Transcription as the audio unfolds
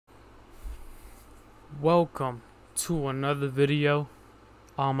Welcome to another video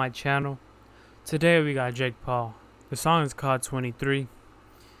on my channel. Today we got Jake Paul. The song is called 23.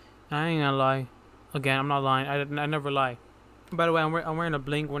 I ain't gonna lie. Again, I'm not lying. I never lie. By the way, I'm wearing a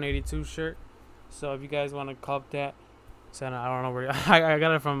Blink 182 shirt. So if you guys want to cop that, so I don't know where I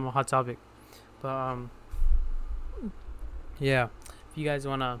got it from Hot Topic. But yeah, if you guys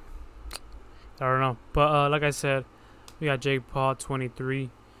wanna, I don't know. But like I said, we got Jake Paul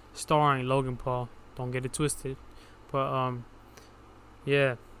 23, starring Logan Paul. Don't get it twisted. But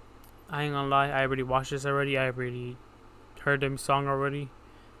yeah, I ain't gonna lie, I already watched this already. I already heard them song already.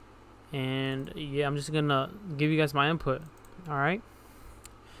 And yeah, I'm just gonna give you guys my input. Alright?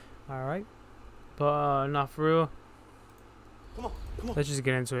 But not for real. Come on. Let's just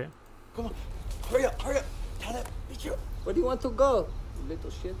get into it. Come on. Hurry up. Tell that bitch you. Where do you want to go, you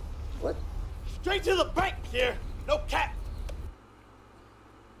little shit? What? Straight to the bank here. No cap.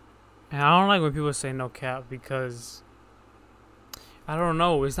 And I don't like when people say no cap because I don't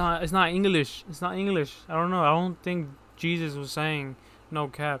know. It's not English. It's not English. I don't know. I don't think Jesus was saying no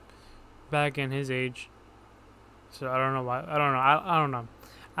cap back in his age. So I don't know why. I don't know.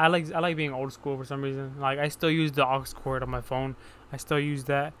 I like being old school for some reason. Like I still use the aux cord on my phone. I still use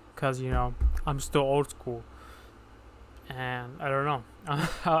that because I'm still old school. And I don't know.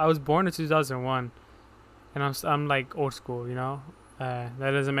 I was born in 2001, and I'm like old school. That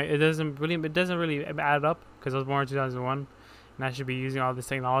doesn't really add up because I was born in 2001, and I should be using all this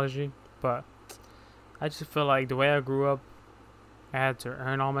technology. But I just feel like the way I grew up, I had to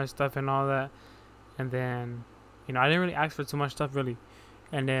earn all my stuff and all that, and then I didn't really ask for too much stuff really,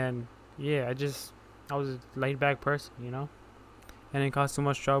 and then yeah, I was a laid back person, and it didn't cause too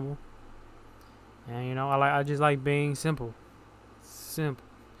much trouble, and I just like being simple. So,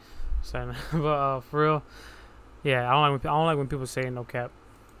 but for real. Yeah, I don't like when people say no cap.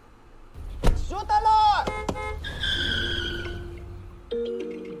 Shootalo!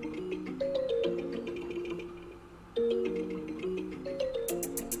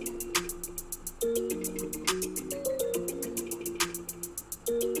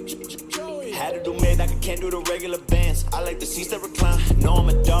 Had to do mid like I can't do the regular bands. I like the seats that recline. No, I'm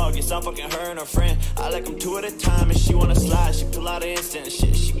a dog. Yes, I'm fucking her and her friend. I like them two at a time, and she wanna slide. She pull out an instant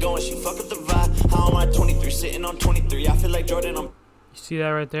shit. She going, she fuck up the vibe. How am I 23 sitting on 23? I feel like Jordan. You see that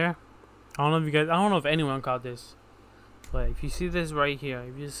right there? I don't know if anyone caught this, but if you see this right here,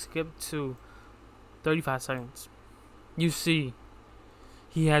 if you skip to 35 seconds, you see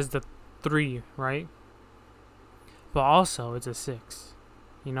he has the 3, right? But also it's a 6,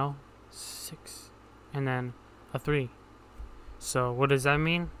 6, and then a 3. So what does that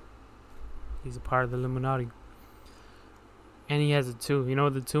mean? He's a part of the Illuminati. And he has a 2. You know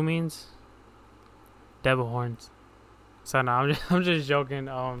what the 2 means? Devil horns. So no, I'm just joking.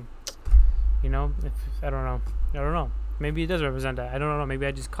 If I don't know. Maybe it does represent that. I don't know. Maybe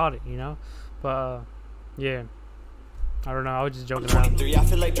I just caught it. But yeah. I don't know. I was just joking around. 23, I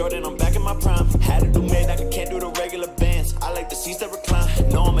feel like Jordan, I'm back in my prime. Had to do mid like I can't do the regular bands. I like the seats that recline.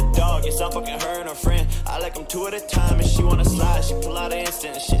 No, I'm a dog. Yes, I'm fucking her and her friend. I like them two at a time, and she wanna slide. She pull out an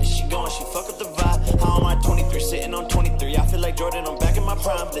instant shit. She going, she fuck up the vibe. How am I 23 sitting on 23? I feel like Jordan, I'm back in my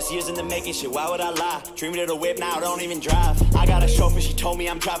prime. This year's in the making shit. Why would I lie? Dreaming of the whip, now I don't even drive. I got a chauffeur. She told me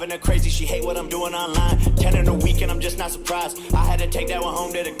I'm driving her crazy. She hate what I'm doing online. 10 in a week, and I'm just not surprised. I had to take that one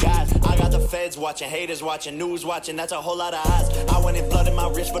home to the guys. I got the feds watching, haters watching, news watching. That's a whole lot of eyes. I went in blood in my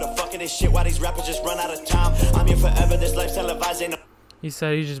wrist, but the fuck of this shit. Why these rappers just run out of time? I'm here forever, this life's televised. Ain't no. He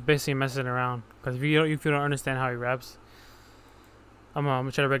said he's just basically messing around. Because if you don't understand how he raps, I'm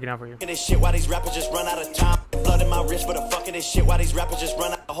gonna try to break it down for you. This shit, why these rappers just run out of time? Blood in my wrist, but the fuck of this shit. Why these rappers just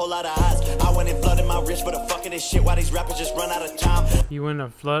run out a whole lot of eyes? I went in blood in my wrist, but the fuck of this shit. Why these rappers just run out of time? He went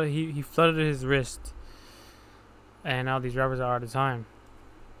and flooded. He flooded his wrist, and now these rappers are out of time.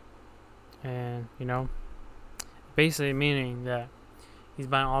 And basically meaning that he's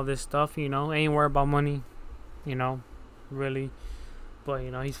buying all this stuff, ain't worried about money, really. But,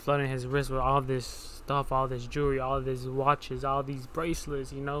 he's flooding his wrist with all this stuff, all this jewelry, all these watches, all these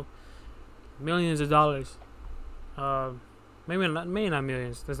bracelets, millions of dollars. Maybe not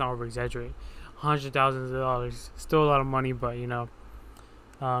millions, let's not over exaggerate. Hundreds of thousands of dollars. Still a lot of money, but,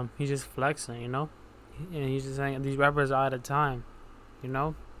 he's just flexing, and he's just saying these rappers are out of time,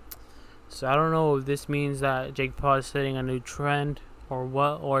 So I don't know if this means that Jake Paul is setting a new trend or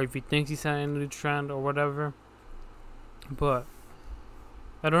what, or if he thinks he's setting a new trend or whatever. But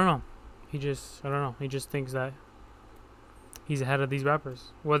I don't know. He just thinks that he's ahead of these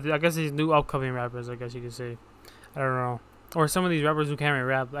rappers. Well, I guess these new upcoming rappers, I guess you could say. I don't know. Or some of these rappers who can't really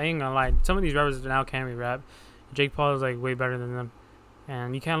rap. I ain't gonna lie. Some of these rappers now can't really rap. Jake Paul is like way better than them.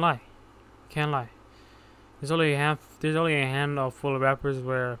 And you can't lie. You can't lie. There's only a handful of rappers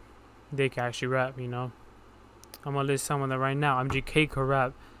where they can actually rap. You know, I'm gonna list some of them right now. MGK could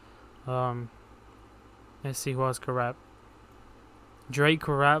rap. Let's see who else could rap. Drake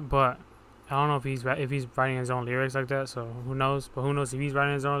could rap, but I don't know if he's writing his own lyrics like that. So who knows? But who knows if he's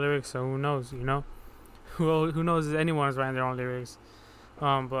writing his own lyrics? So who knows? You know, who knows if anyone is writing their own lyrics?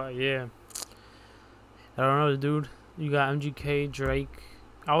 But yeah, I don't know, dude. You got MGK, Drake.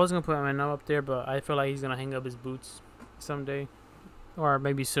 I was gonna put Eminem up there, but I feel like he's gonna hang up his boots someday, or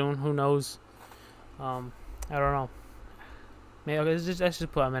maybe soon. Who knows? I don't know. Maybe okay, let's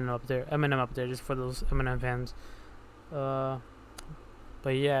just put Eminem up there, just for those Eminem fans.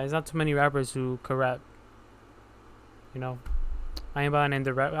 But yeah, there's not too many rappers who could rap. You know, I ain't about to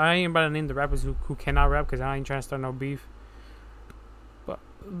name the rappers who cannot rap, because I ain't trying to start no beef.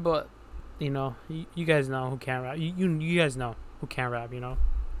 But you know, you guys know who can't rap. You guys know who can't rap. You know,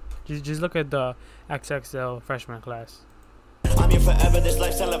 just look at the XXL freshman class. I'm here forever, this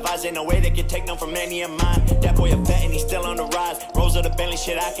life televised. Ain't no way they can take none from any of mine. That boy a vet and he's still on the rise. Rose of the Bentley,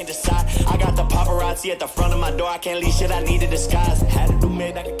 shit I can decide. I got the paparazzi at the front of my door. I can't leave shit, I need a disguise. Had to do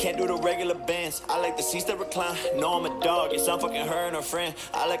mid, I can't do the regular bands. I like the seats that recline. No, I'm a dog, yes, I'm fucking her and her friend.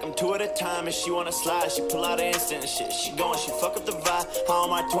 I like them two at a time, and she wanna slide. She pull out an instant shit. She going, she fuck up the vibe. How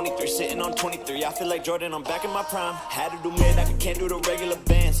am I 23, sitting on 23? I feel like Jordan, I'm back in my prime. Had to do mid, I can't do the regular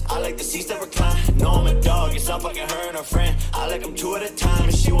bands. I like the seats that recline. No, I'm a dog, yes, I'm fucking her and her friend. I like them two at a time,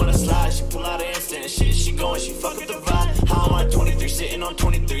 and she wanna slide. She pull out an instant shit. She going, she fuck up the vibe. How am I 23, sitting on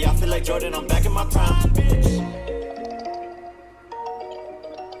 23? I feel like Jordan, I'm back in my prime.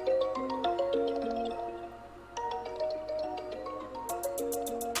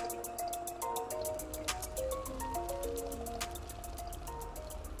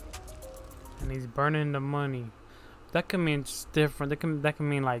 And he's burning the money. That could mean different. That can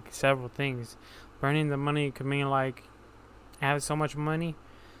mean like several things. Burning the money could mean like I have so much money,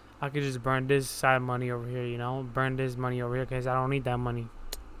 I could just burn this side money over here. You know, burn this money over here because I don't need that money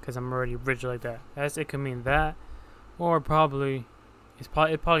because I'm already rich like that. It could mean that, or it probably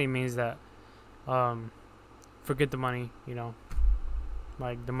means that forget the money. You know,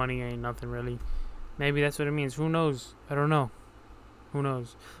 like the money ain't nothing really. Maybe that's what it means. Who knows? I don't know. Who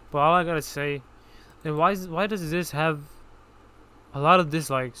knows? But all I gotta say, and why does this have a lot of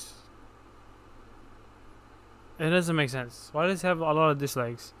dislikes? It doesn't make sense. Why does it have a lot of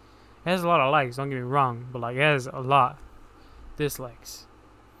dislikes? It has a lot of likes, don't get me wrong, but like it has a lot dislikes.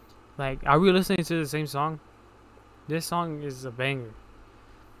 Like, are we listening to the same song? This song is a banger.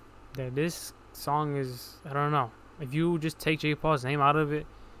 This song is, I don't know. If you just take J. Paul's name out of it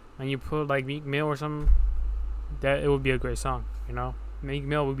and you put like Meek Mill or something, that it would be a great song. You know, Meek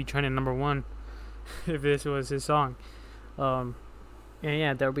Mill would be trending #1 if this was his song. And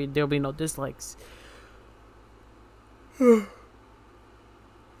yeah, there'll be no dislikes. Yeah,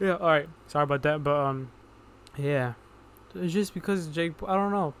 alright. Sorry about that, but yeah. It's just because Jake, I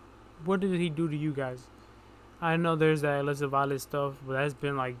don't know. What did he do to you guys? I know there's that Alyssa Violet stuff, but that's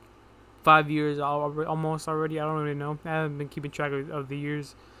been like 5 years almost already. I don't really know. I haven't been keeping track of the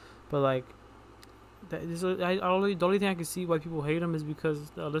years, but like the only thing I can see why people hate him is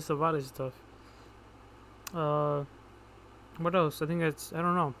because the Alyssa Violet stuff. What else? I think that's, I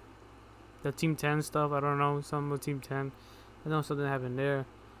don't know. The Team 10 stuff, I don't know. Some with Team 10. I know something happened there.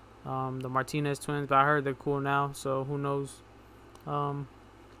 The Martinez twins, but I heard they're cool now, so who knows.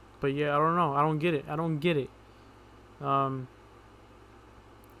 But yeah, I don't know. I don't get it. But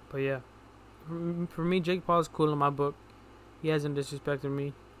yeah. For me, Jake Paul's cool in my book. He hasn't disrespected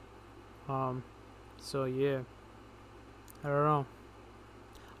me. So yeah. I don't know.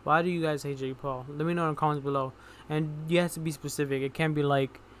 Why do you guys hate Jake Paul? Let me know in the comments below. And you have to be specific. It can't be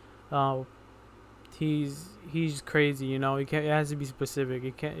like, he's crazy, you know. It has to be specific.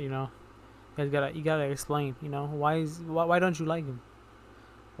 It can't, you know. You gotta explain, you know. Why don't you like him?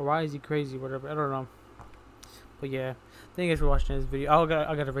 Or why is he crazy? Whatever. I don't know. But yeah, thank you guys for watching this video.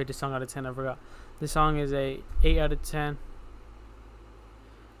 I gotta rate this song out of 10. I forgot. This song is a 8 out of 10.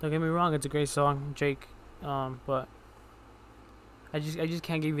 Don't get me wrong, it's a great song, Jake. But I just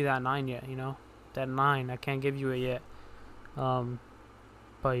can't give you that 9 yet, you know. That 9, I can't give you it yet.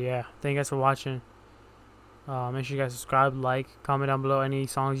 But yeah, thank you guys for watching. Make sure you guys subscribe, like, comment down below any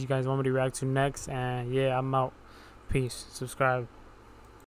songs you guys want me to react to next. And yeah, I'm out. Peace. Subscribe.